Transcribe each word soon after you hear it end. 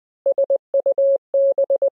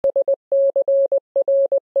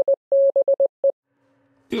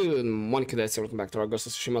Good morning, cadets. Welcome back to our Ghost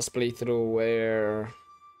of Tsushima's playthrough, where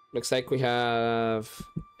looks like we have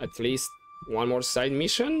at least one more side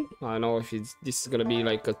mission. I don't know if this is gonna be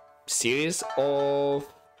like a series of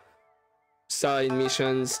side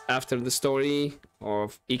missions after the story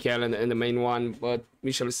of Ikea and the main one, but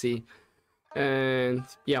we shall see. And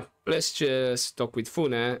yeah, let's just talk with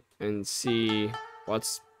Fune and see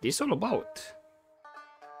what's this all about.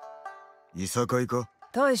 いさかいか？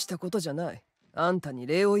大したことじゃない。あんたに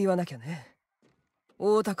礼を言わなきゃね。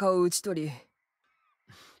大高を討ち取り、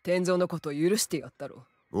天蔵のことを許してやったろ。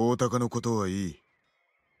大高のことはいい。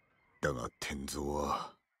だが天蔵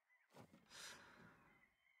は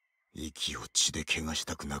息を血で怪我し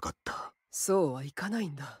たくなかった。そうはいかない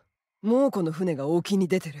んだ。もうこの船が沖に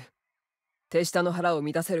出てる。手下の腹を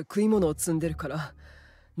満たせる食い物を積んでるから、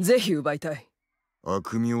ぜひ奪いたい。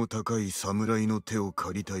悪名高い侍の手を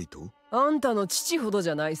借りたいと？あんたの父ほど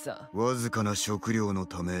じゃないさ。わずかな食料の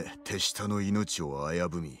ため手下の命を危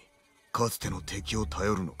ぶみ、かつての敵を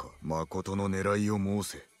頼るのか。誠の狙いを申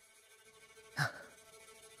せ。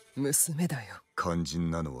娘だよ。肝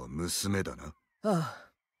心なのは娘だな。ああ、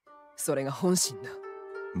それが本心だ。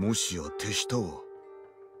もしや手下は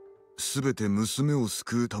全て娘を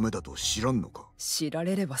救うためだと知らんのか？知ら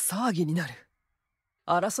れれば騒ぎになる。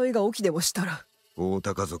争いが起きでもしたら大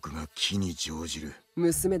高族が気に乗じる。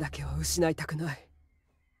娘だけは失いたくない。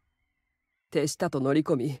手下と乗り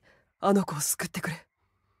込み、あの子を救ってくれ。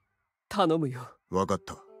頼むよ。わかっ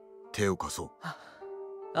た。手を貸そう。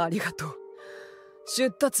ありがとう。出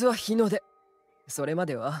立は日の出。それま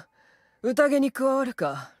では宴に加わる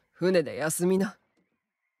か船で休みな。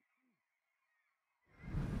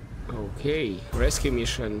Okay, rescue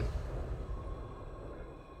mission.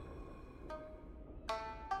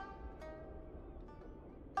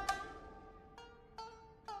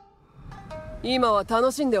 今は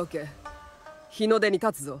楽しんでおけ。日の出に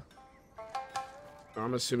立つぞ。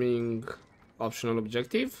I'm assuming optional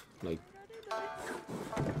objective, like,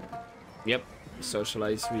 yep,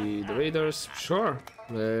 socialize with the raiders. Sure,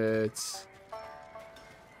 let's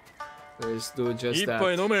do just that.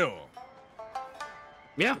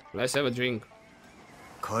 Yeah, let's have a drink.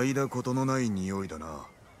 嗅いだことのない匂いだな。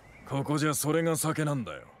ここじゃそれが酒なん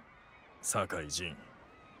だよ。酒井仁。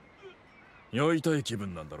酔いたい気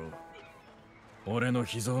分なんだろう。俺の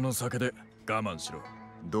秘蔵の酒で我慢しろ。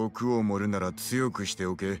毒を盛るなら強くして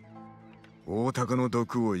おけ。大高の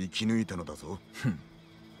毒を生き抜いたのだぞ。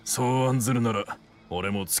そう案ずるなら俺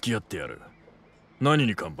も付き合ってやる。何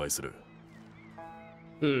に乾杯する？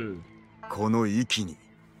この息に。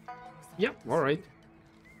Yep, alright.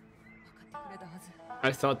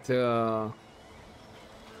 I thought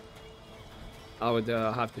I would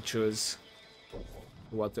have to choose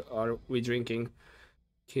what are we drinking.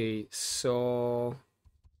 Okay, so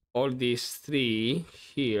all these three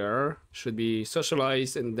here should be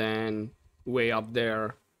socialized, and then way up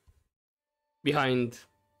there behind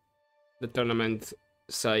the tournament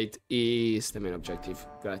site is the main objective.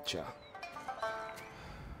 Gotcha.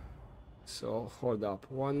 So hold up,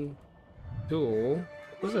 1, 2.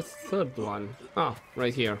 What's the third one? Ah,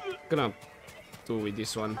 right here. Gonna do with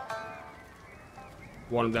this one.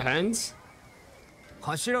 Warm the hands.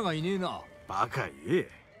 頭がいねえな。バカ言え。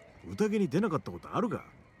宴に出なかったことあるか？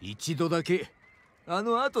一度だけ。あ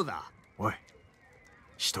の後だ。おい、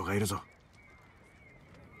人がいるぞ。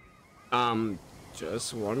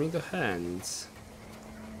Just warming the hands.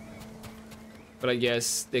 But I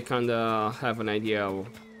guess they kinda have an idea of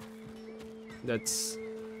that's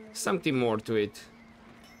something more to it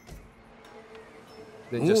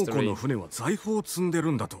than 王 just a 子の raid. 船は財宝を積んで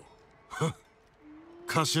るんだと。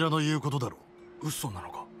頭の言うことだろう。嘘な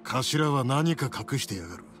のか？頭は何か隠してや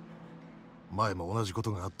がる。前も同じこ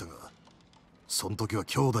とがあったが、その時は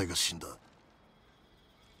兄弟が死んだ。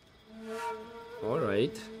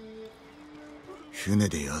Alright. 船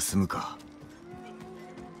で休むか。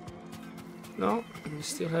No, we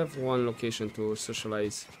still have one location to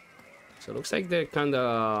socialize. So it looks like they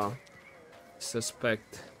kinda suspect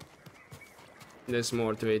there's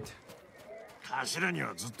more to it. 頭に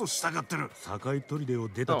はずっと従ってる。堺砦を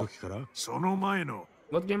出た時から、その前の。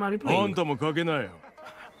What game are you あ playing? んたもかけなよ。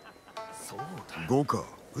そうだ。 5か。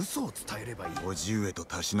嘘を伝えればいい。おじ上と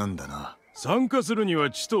たしなんだな。参加するには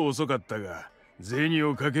ちと遅かったが、銭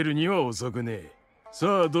をかけるには遅くねえ。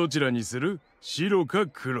さあどちらにする？白か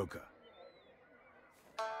黒か。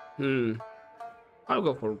I'll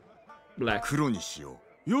go for black. 黒にしよ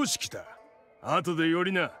よし来た。後でよ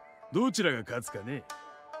りな。どちらが勝つかね。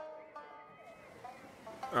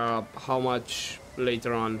How much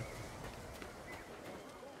later on?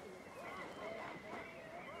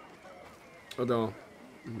 Although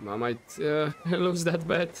I might lose that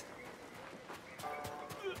bet.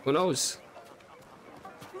 Who knows?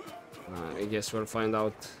 I guess we'll find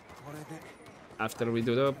out after we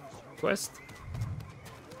do the quest.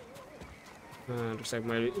 Looks like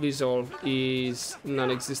my resolve is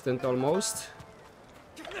non-existent almost.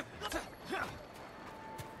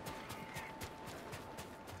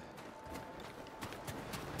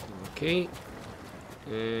 Okay,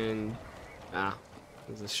 and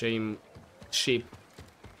it's a shame. Sheep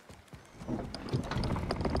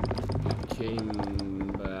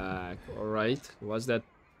came back. All right, was that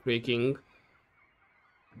creaking?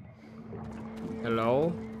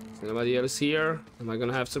 Hello, is anybody else here? Am I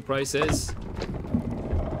gonna have surprises?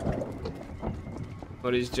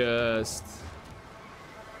 Or is just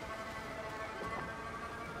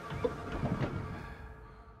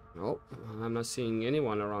nope, I'm not seeing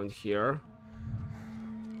anyone around here.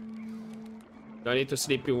 Do I need to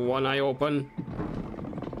sleep with one eye open?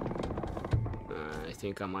 I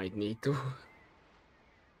think I might need to.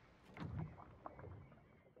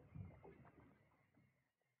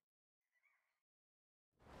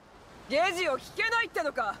 Geji を聞けないって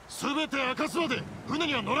のか。全て明かすまで船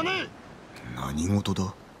には乗らねえ。何事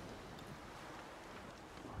だ？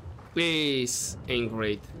 This ain't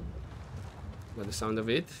great. By the sound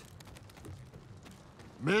of it.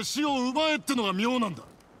 飯を奪えってのが妙なんだ。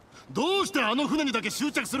どうしてあの船にだけ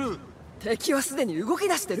執着する？敵はすでに動き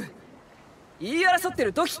出してる。言い争って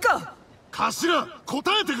る時か。頭、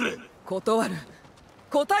答えてくれ。断る。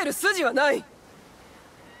答える筋はない。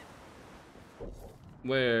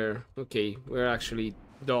Where? Okay, we're actually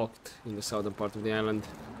docked in the southern part of the island.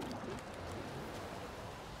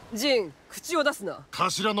 ジン、口を出すな。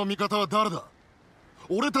頭の味方は誰だ？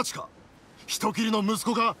俺たちか？人斬りの息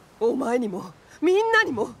子か？お前にもみんな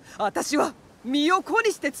にも私は身を粉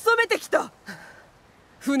にして務めてきた。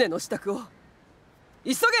船の支度を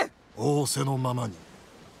急げ。仰せのままに。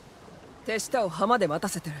手下を浜で待た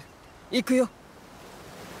せてる。行くよ。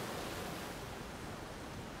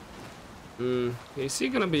Is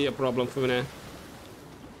he gonna be a problem for me?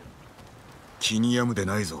 気に病むで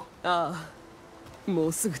ないぞ。ああ、も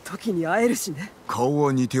うすぐ時に会えるしね。顔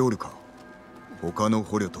は似ておるか？他の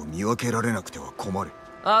捕虜と見分けられなくては困る。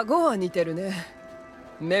顎は似てるね。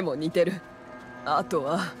目も似てる。あと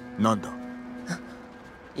はなんだ？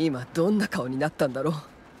今どんな顔になったんだろう。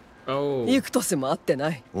Oh. 幾年も会って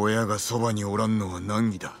ない。親がそばにおらんのは難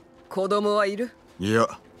儀だ。子供はいる？いや、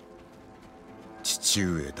父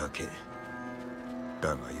上だけ。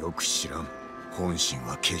だがよく知らん。本心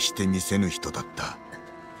は決して見せぬ人だった。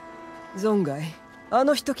存外あ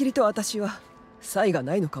の人斬りと私は差異が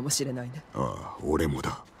ないのかもしれないね。ああ、俺も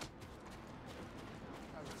だ。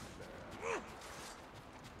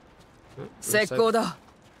石膏だ。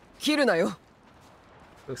切るなよ。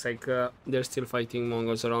Looks like they're still fighting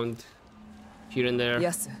Mongols around here and there.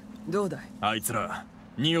 ヤス、どうだい？あいつら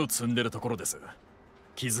荷を積んでるところです。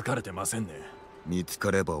気づかれてませんね。見つ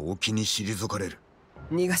かれば沖に退かれる。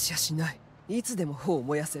逃がしやしない。いつでも砲を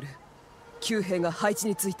燃やせる。旧兵が配置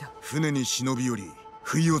についた。船に忍び寄り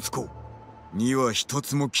不意をつこう。荷は一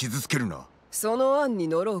つも傷つけるな。その案に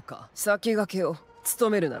乗ろうか。先駆けを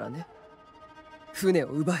務めるならね。船を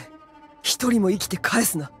奪え。一人も生きて返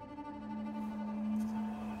すな。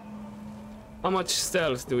How much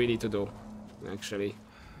stealth do we need to do, actually?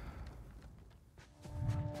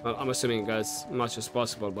 Well, I'm assuming as much as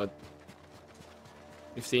possible, but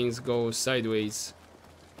if things go sideways...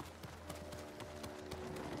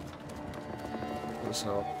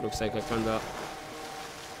 So, looks like I kinda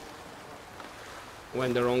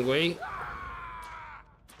went the wrong way.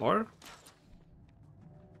 Or?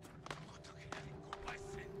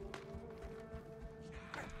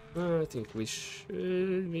 I think we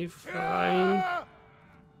should be fine.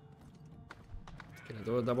 Can I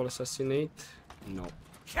do a double assassinate? No.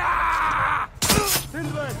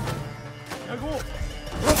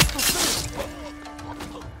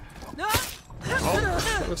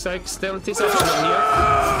 Oh, looks like stealth is optional here.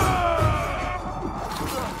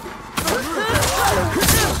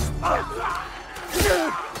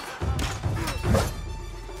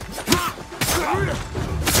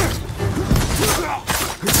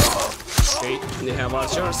 Okay, they have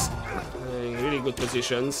archers in really good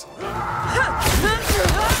positions.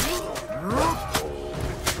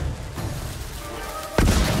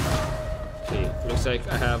 Okay, looks like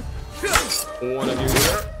I have one of you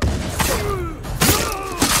here.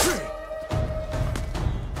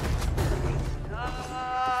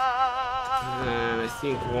 And I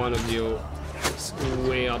think one of you is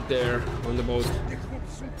way up there on the boat.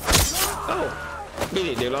 Oh!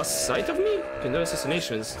 Really, they lost sight of me? Can do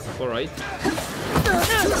assassinations. Alright.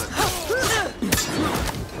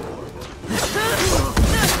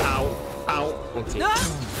 Okay. That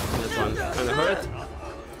one kinda hurt.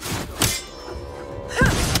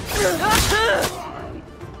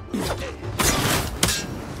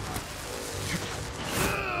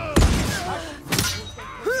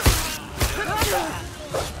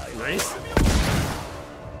 Nice.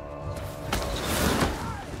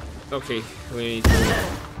 Okay, we need to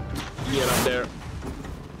get up there.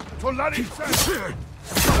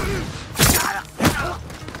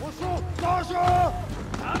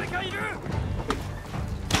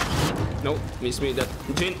 No, miss me that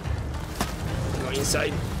Jin. Go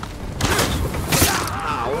inside.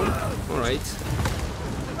 Ow. Alright.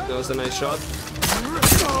 That was a nice shot.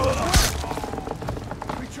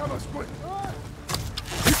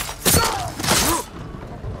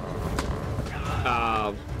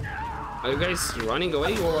 Are you guys running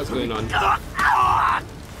away or what's going on?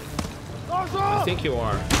 I think you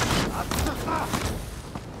are.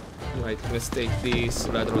 Right, let's take this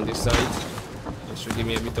ladder on this side. That should give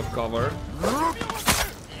me a bit of cover.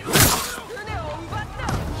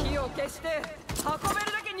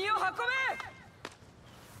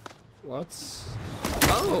 What?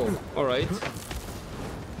 Oh, alright.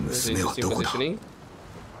 This is interesting positioning.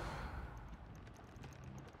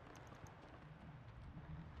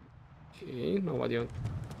 Okay, nobody on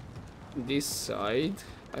this side.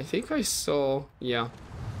 I think I saw, yeah,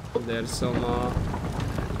 there's some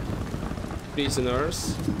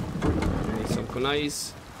prisoners. Need some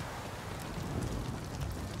kunais.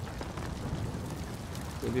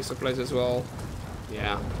 Need these supplies as well.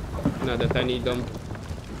 Yeah, now that I need them.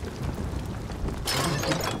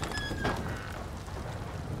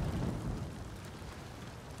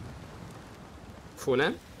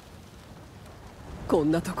 Fune? こ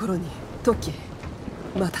んなところにトキ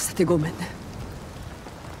待たせてごめんね。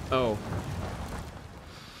 Oh.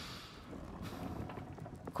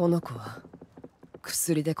 この子は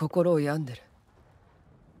薬で心を病んでる。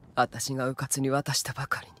私がうかつに渡したば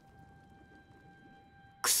かりに。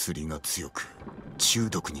薬が強く中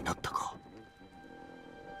毒になったか。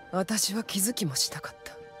私は気づきもしなかっ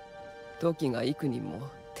た。トキが幾人も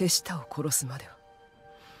手下を殺すまでは。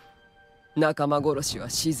仲間殺しは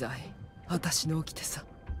死罪。私の起きてさ。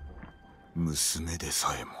娘で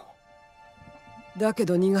さえも。だけ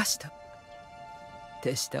ど逃がした。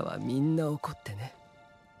手下はみんな怒ってね。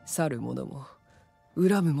去る者も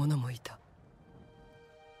恨む者もいた。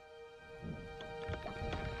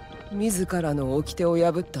自らの掟を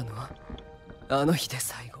破ったのはあの日で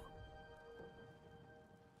最後。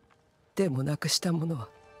でもなくした者は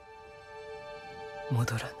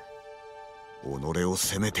戻らない。己を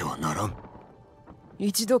責めてはならん。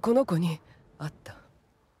一度この子に会った。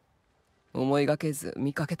思いがけず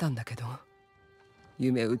見かけたんだけど、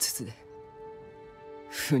夢うつつで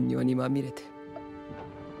糞尿にまみれて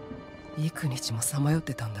幾日もさまよっ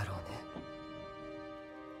てたんだろうね。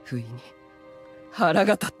不意に腹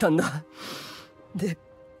が立ったんだ。で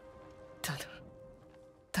ただ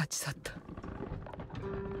立ち去った。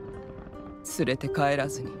連れて帰ら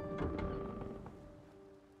ずに。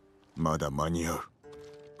まだ間に合う。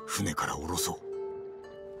船から降ろそう。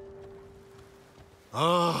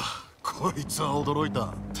ああ、こいつは驚い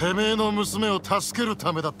た。てめえの娘を助ける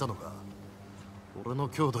ためだったのか。俺の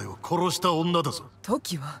兄弟を殺した女だぞ。ト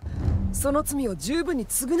キはその罪を十分に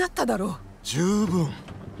償っただろう。十分。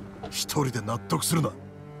一人で納得するな。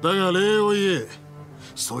だが礼を言え。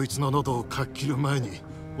そいつの喉をかっきる前に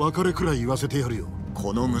別れくらい言わせてやるよ。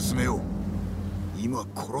この娘を今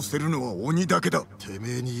殺せるのは鬼だけだ。て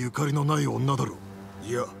めえにゆかりのない女だろ。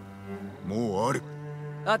いや、もうある。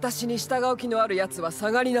私に従う気のあるやつは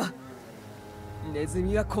下がりな。ネズ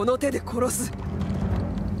ミはこの手で殺す。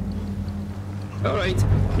Alright,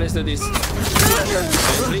 let's do this.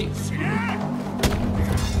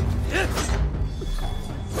 Yep.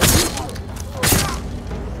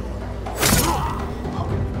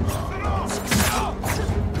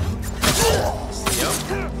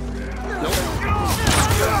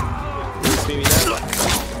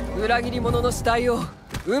 裏切り者の死体を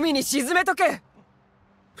海に沈めとけ。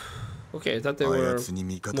Okay, that they あ were やつに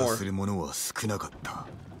味方する者は少なかった。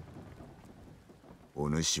お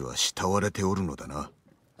主は慕われておるのだな。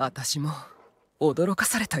私も驚か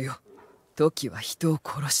されたよ。トキは人を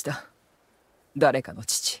殺した。誰かの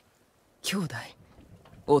父、兄弟、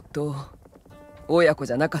夫を親子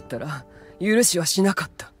じゃなかったら許しはしなか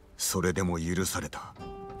った。それでも許された。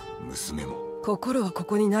娘も。心はこ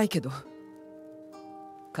こにないけど、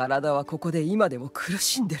体はここで今でも苦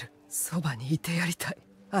しんでる。そばにいてやりたい。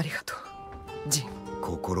ありがとう、ジン。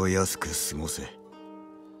心安く過ごせ。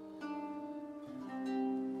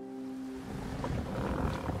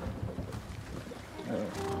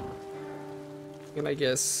And I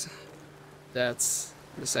guess That's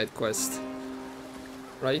the side quest,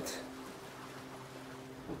 right?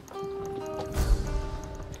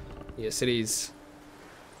 Yes, it is.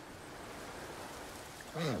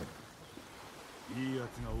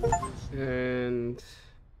 And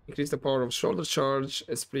increase the power of shoulder charge,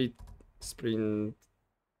 sprint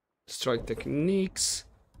strike techniques.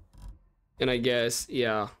 And I guess,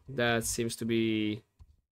 yeah, that seems to be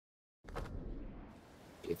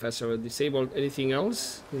if I have disabled. Anything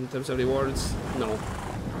else in terms of rewards? No.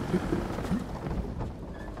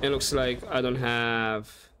 It looks like I don't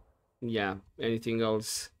have, yeah, anything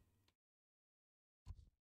else.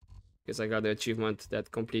 Because I got the achievement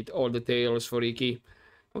that complete all the tales for Iki.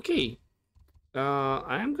 Okay.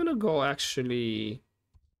 I am gonna go actually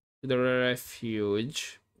to the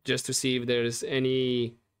refuge just to see if there's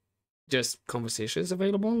any just conversations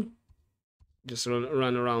available. Just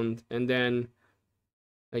run around, and then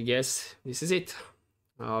I guess this is it.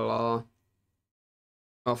 I'll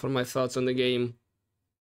offer my thoughts on the game,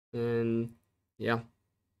 and yeah,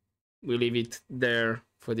 we'll leave it there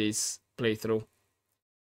for this playthrough.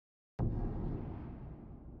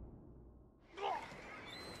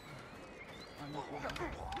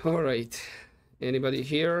 All right, anybody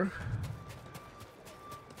here?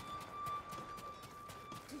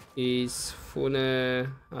 Is Fune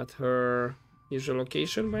at her usual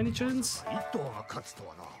location by any chance?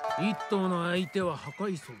 一頭の相手は破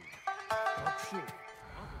壊層。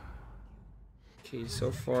 Okay,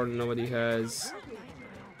 so far nobody has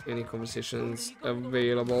any conversations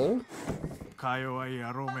available.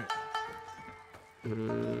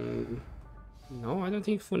 No, I don't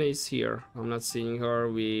think Fune is here. I'm not seeing her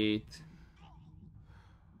with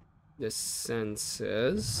the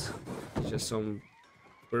senses. Just some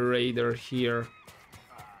raider here.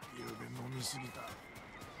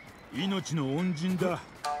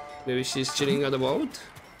 Maybe she's chilling at the boat?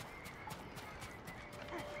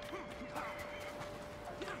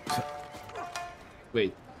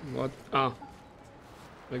 Wait, what? Ah,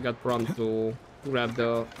 I got prompt to grab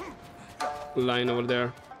the line over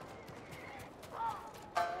there.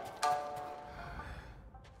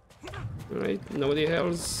 Alright, nobody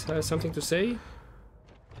else has something to say?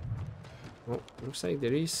 Oh, looks like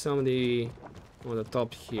there is somebody on the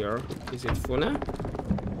top here. Is it Fune?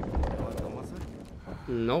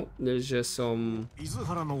 No, there's just some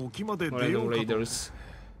random raiders.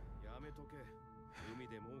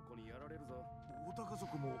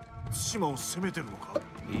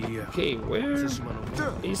 Okay, where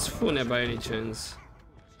is Fune by any chance?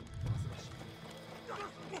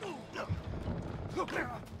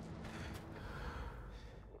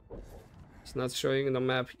 It's not showing in the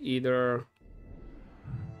map either.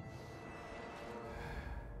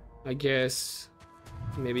 I guess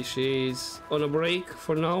maybe she's on a break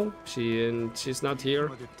for now. She's not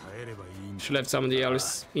here. She left somebody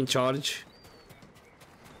else in charge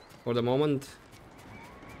for the moment.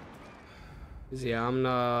 Yeah, I'm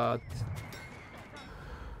not.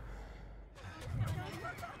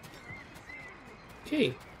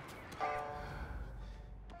 Okay.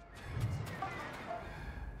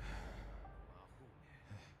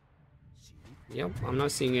 Yep, I'm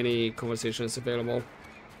not seeing any conversations available.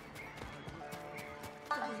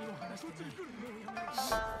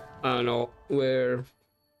 I don't know where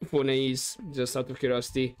Fune is, just out of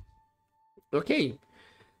curiosity. Okay,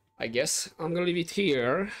 I guess I'm gonna leave it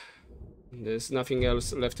here. There's nothing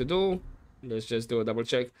else left to do. Let's just do a double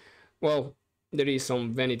check. Well, there is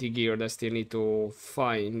some vanity gear that I still need to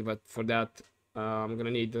find, but for that I'm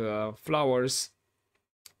gonna need flowers,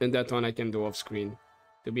 and that one I can do off screen,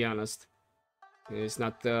 to be honest. It's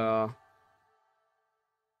not gonna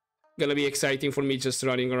be exciting for me just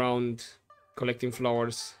running around collecting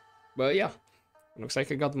flowers. But yeah, looks like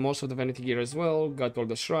I got most of the vanity gear as well. Got all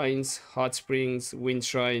the shrines, hot springs, wind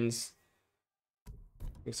shrines.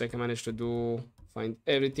 Looks like I managed to find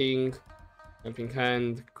everything. Helping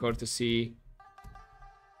hand, courtesy,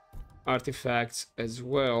 artifacts as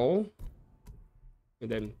well. And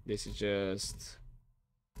then this is just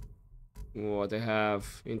what I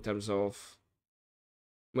have in terms of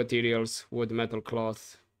materials: wood, metal,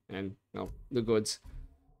 cloth, and the goods.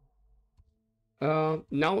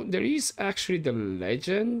 Now there is actually the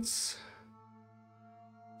legends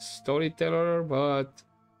storyteller, but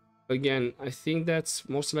again, I think that's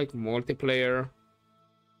most like multiplayer.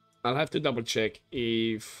 I'll have to double check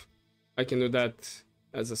if I can do that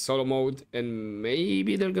as a solo mode, and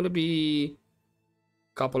maybe there are gonna be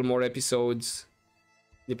a couple more episodes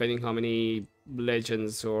depending how many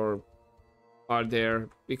legends or are there,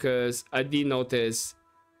 because I did notice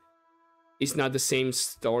it's not the same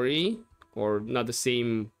story or not the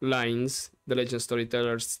same lines. The legend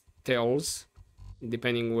storytellers tales,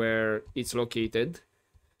 depending where it's located.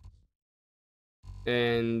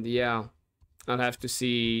 And yeah, I'll have to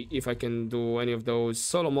see if I can do any of those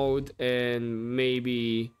solo mode, and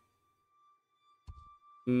maybe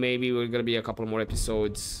we're gonna be a couple more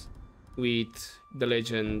episodes with the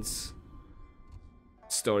Legends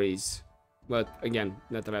stories. But again,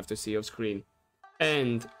 that I'll have to see off screen.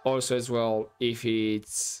 And also as well, if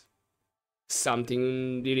it's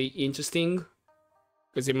something really interesting,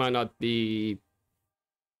 because it might not be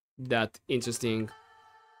that interesting,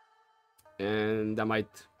 and I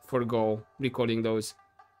might forgo recording those.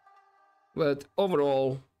 But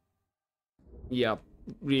overall, yeah,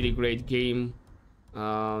 really great game.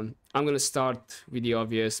 I'm gonna start with the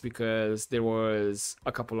obvious, because there was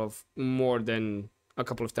more than a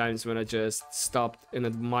couple of times when I just stopped and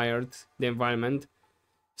admired the environment.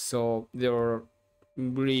 So there were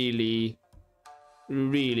really,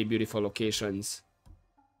 really beautiful locations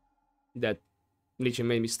that literally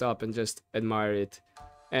made me stop and just admire it.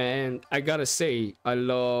 And I gotta say, I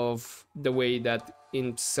love the way that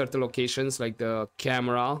in certain locations, like the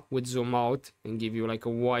camera would zoom out and give you like a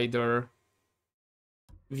wider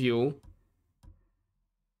view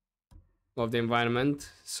of the environment.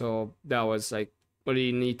 So that was like a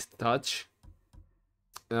really neat touch.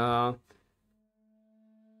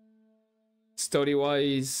 Story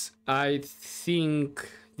wise, I think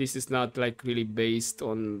this is not like really based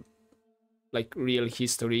on like real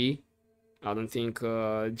history. I don't think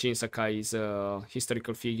Jin Sakai is a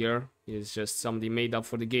historical figure. He's just somebody made up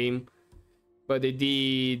for the game. But they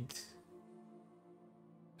did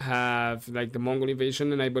have like the Mongol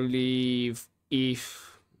invasion, and I believe,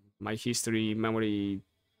 if my history memory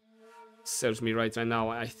serves me right now,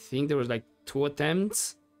 I think there was like 2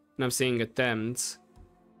 attempts, and I'm saying attempts,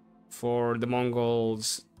 for the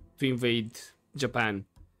Mongols to invade Japan.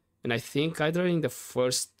 And I think either in the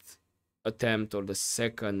first attempt or the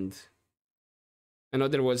second, I know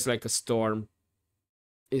there was like a storm.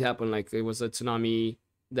 It happened like it was a tsunami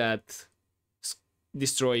that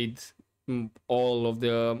destroyed all of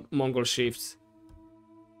the Mongol ships.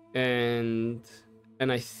 And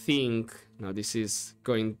I think, now this is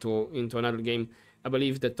going into another game, I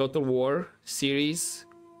believe the Total War series,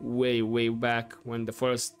 way back when the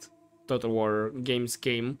first Total War games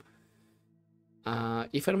came,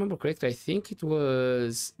 if I remember correctly, I think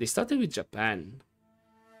they started with Japan.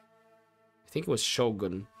 I think it was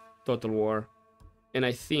Shogun Total War, and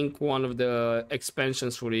I think one of the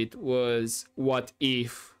expansions for it was what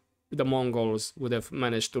if the Mongols would have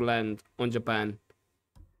managed to land on Japan.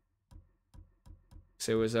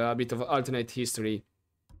 So it was a bit of alternate history.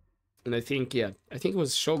 And I think it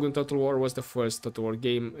was Shogun Total War was the first Total War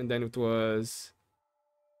game, and then it was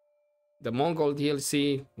the Mongol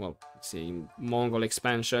DLC, well, say Mongol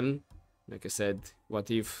expansion. Like I said,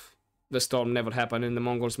 what if the storm never happened and the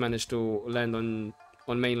Mongols managed to land on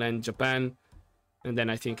mainland Japan? And then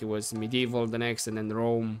I think it was medieval the next, and then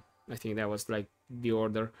Rome. I think that was like the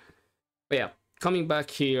order. But yeah, coming back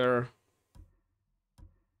here,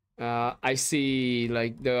 I see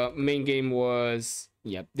like the main game was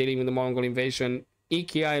dealing with the Mongol invasion.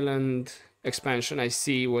 Iki Island expansion I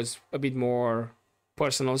see was a bit more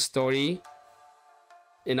personal story,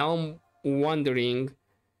 and now I'm wondering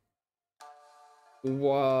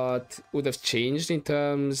what would have changed in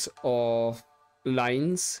terms of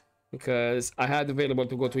lines, because I had available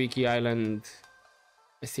to go to Iki Island,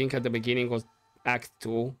 I think at the beginning of Act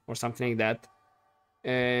 2 or something like that.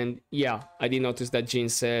 And yeah, I did notice that Jin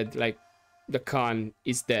said like the Khan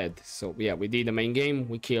is dead. So yeah, we did the main game,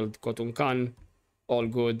 we killed Khotun Khan, all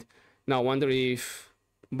good. Now I wonder if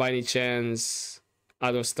by any chance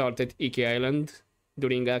Ado started Iki Island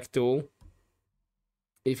during Act 2,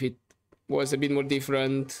 if it was a bit more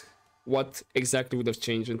different, what exactly would have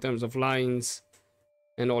changed in terms of lines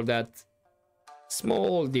and all that.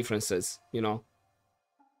 Small differences, you know.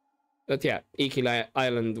 But yeah, Iki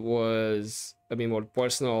Island was a bit more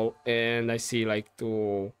personal, and I see like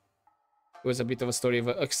it was a bit of a story of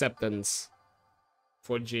acceptance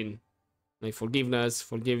for Jin, like forgiveness,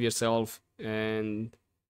 forgive yourself, and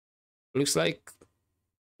looks like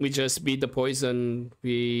we just beat the poison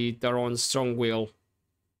with our own strong will.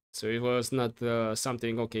 So it was not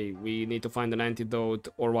something, okay, we need to find an antidote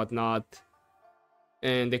or whatnot,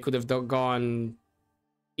 and they could have gone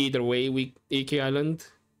either way with Iki Island.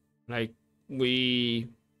 Like, we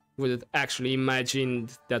would have actually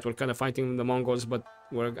imagined that we're kind of fighting the Mongols, but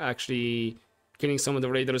we're actually killing some of the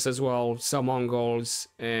raiders as well, some Mongols,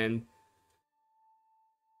 and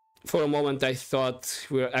for a moment I thought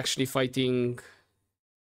we were actually fighting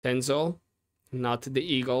Tenzo, not the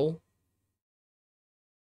Eagle.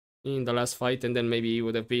 in the last fight, and then maybe it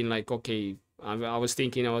would have been like, okay, I was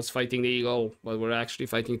thinking I was fighting the eagle, but we're actually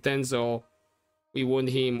fighting Tenzo. We wound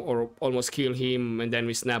him or almost kill him, and then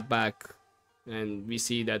we snap back and we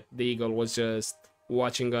see that the eagle was just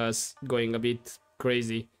watching us going a bit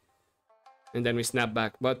crazy, and then we snap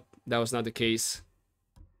back, but that was not the case.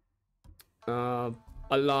 A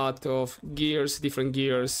lot of gears, different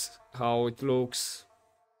gears, how it looks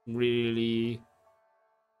really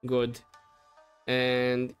good.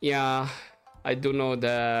 And yeah, I do know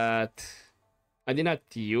that I did not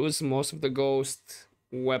use most of the ghost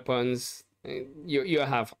weapons. You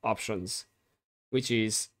have options, which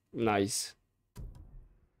is nice.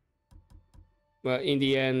 But in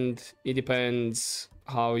the end, it depends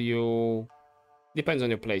how you... depends on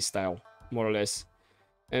your playstyle, more or less.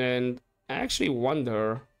 And I actually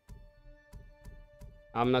wonder...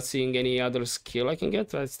 I'm not seeing any other skill I can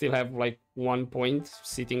get. I still have like 1 point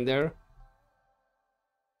sitting there.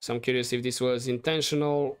 So I'm curious if this was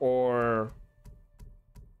intentional or...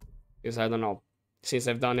 because I don't know. Since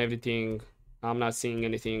I've done everything, I'm not seeing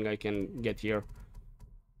anything I can get here.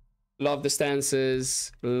 Love the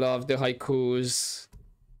stances, love the haikus.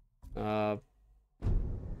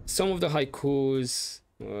 Some of the haikus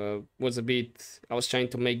was a bit... I was trying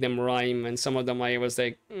to make them rhyme, and some of them I was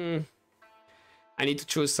like, I need to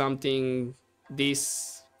choose something.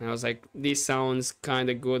 This... and I was like, this sounds kind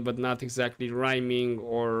of good, but not exactly rhyming,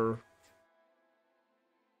 or...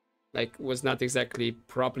 like, was not exactly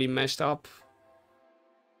properly meshed up,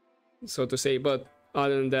 so to say. But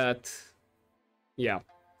other than that, yeah,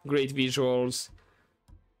 great visuals.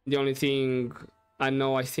 The only thing I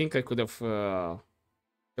know, I think I could have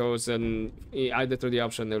chosen either through the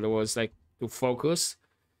option that was like to focus.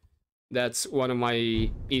 That's one of my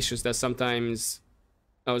issues, that sometimes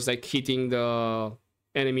I was like hitting the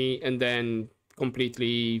enemy and then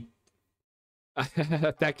completely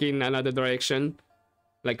attacking another direction,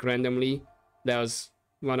 like randomly. That was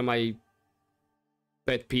one of my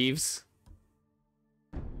pet peeves.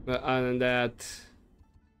 But other than that,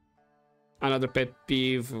 another pet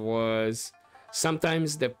peeve was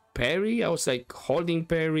sometimes the parry. I was like holding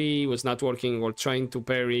parry was not working, or trying to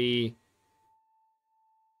parry,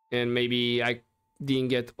 and maybe I didn't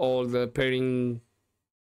get all the parrying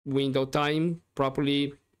window time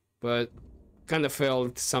properly, but kind of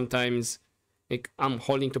felt sometimes like I'm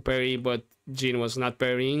holding to parry but Jin was not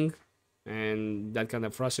parrying, and that kind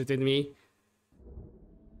of frustrated me.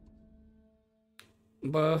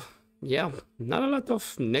 But yeah, not a lot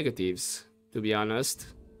of negatives, to be honest.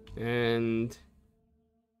 And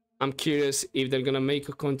I'm curious if they're gonna make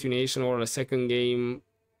a continuation or a second game.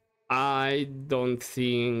 I don't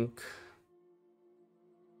think...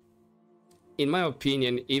 in my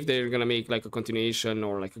opinion, if they're gonna make like a continuation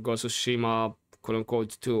or like a Ghost of Tsushima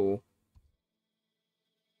quote-unquote 2,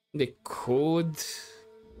 they could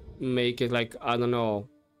make it like, I don't know,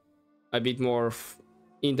 a bit more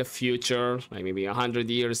in the future, like maybe 100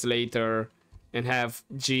 years later, and have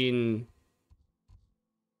Jin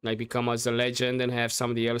like become as a legend and have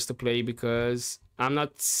somebody else to play, because I'm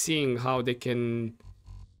not seeing how they can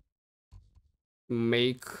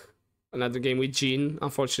make another game with Jin.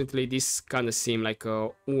 Unfortunately, this kind of seemed like a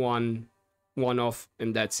one-off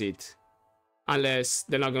and that's it. Unless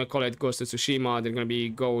they're not gonna call it Ghost of Tsushima, they're gonna be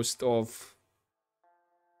Ghost of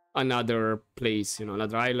another place, you know,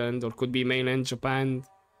 another island, or could be mainland Japan,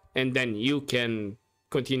 and then you can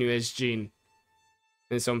continue as Jin.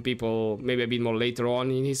 And some people maybe a bit more later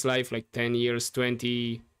on in his life, like 10 years,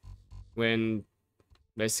 20, when,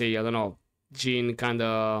 let's say, I don't know, Jin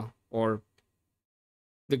kinda, or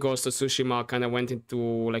the Ghost of Tsushima kinda went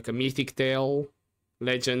into like a mythic tale,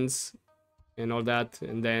 legends, and all that,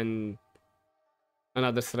 and then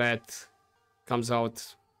another threat comes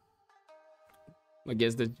out, I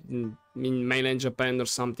guess the in mainland Japan or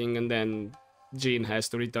something, and then Jin has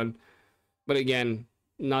to return. But again,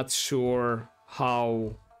 not sure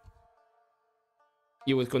how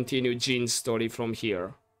you would continue Jin's story from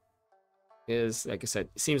here. Is, like I said,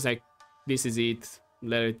 it seems like this is it,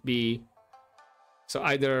 let it be. So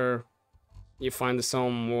either you find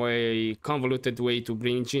some way, convoluted way to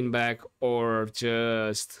bring Jin back, or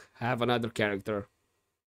just have another character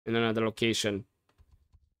in another location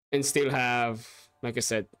and still have, like I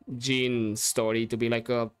said, Jin's story to be like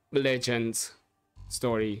a legend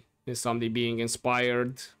story, is somebody being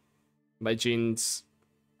inspired by Jin's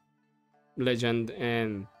legend.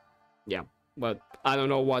 And yeah, but I don't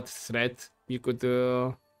know what threat you could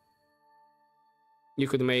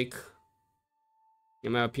make,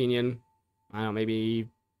 in my opinion. I don't know, maybe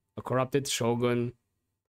a corrupted shogun.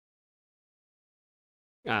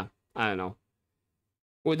 I don't know.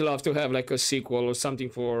 Would love to have like a sequel or something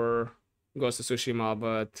for Ghost of Tsushima,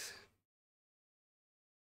 but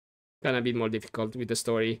kind of a bit more difficult with the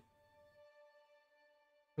story.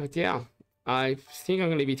 But yeah, I think I'm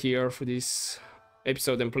gonna leave it here for this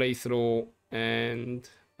episode and playthrough. And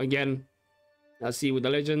again, I'll see with the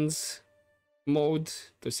Legends mode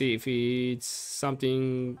to see if it's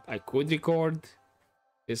something I could record,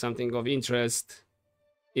 is something of interest.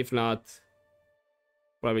 If not,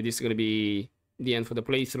 probably this is gonna be the end for the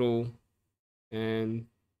playthrough. And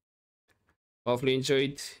hopefully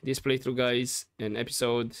enjoyed this playthrough, guys, and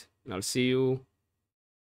episode. And I'll see you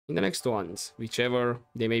in the next ones, whichever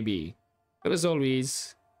they may be. And as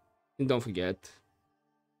always, don't forget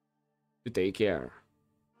to take care.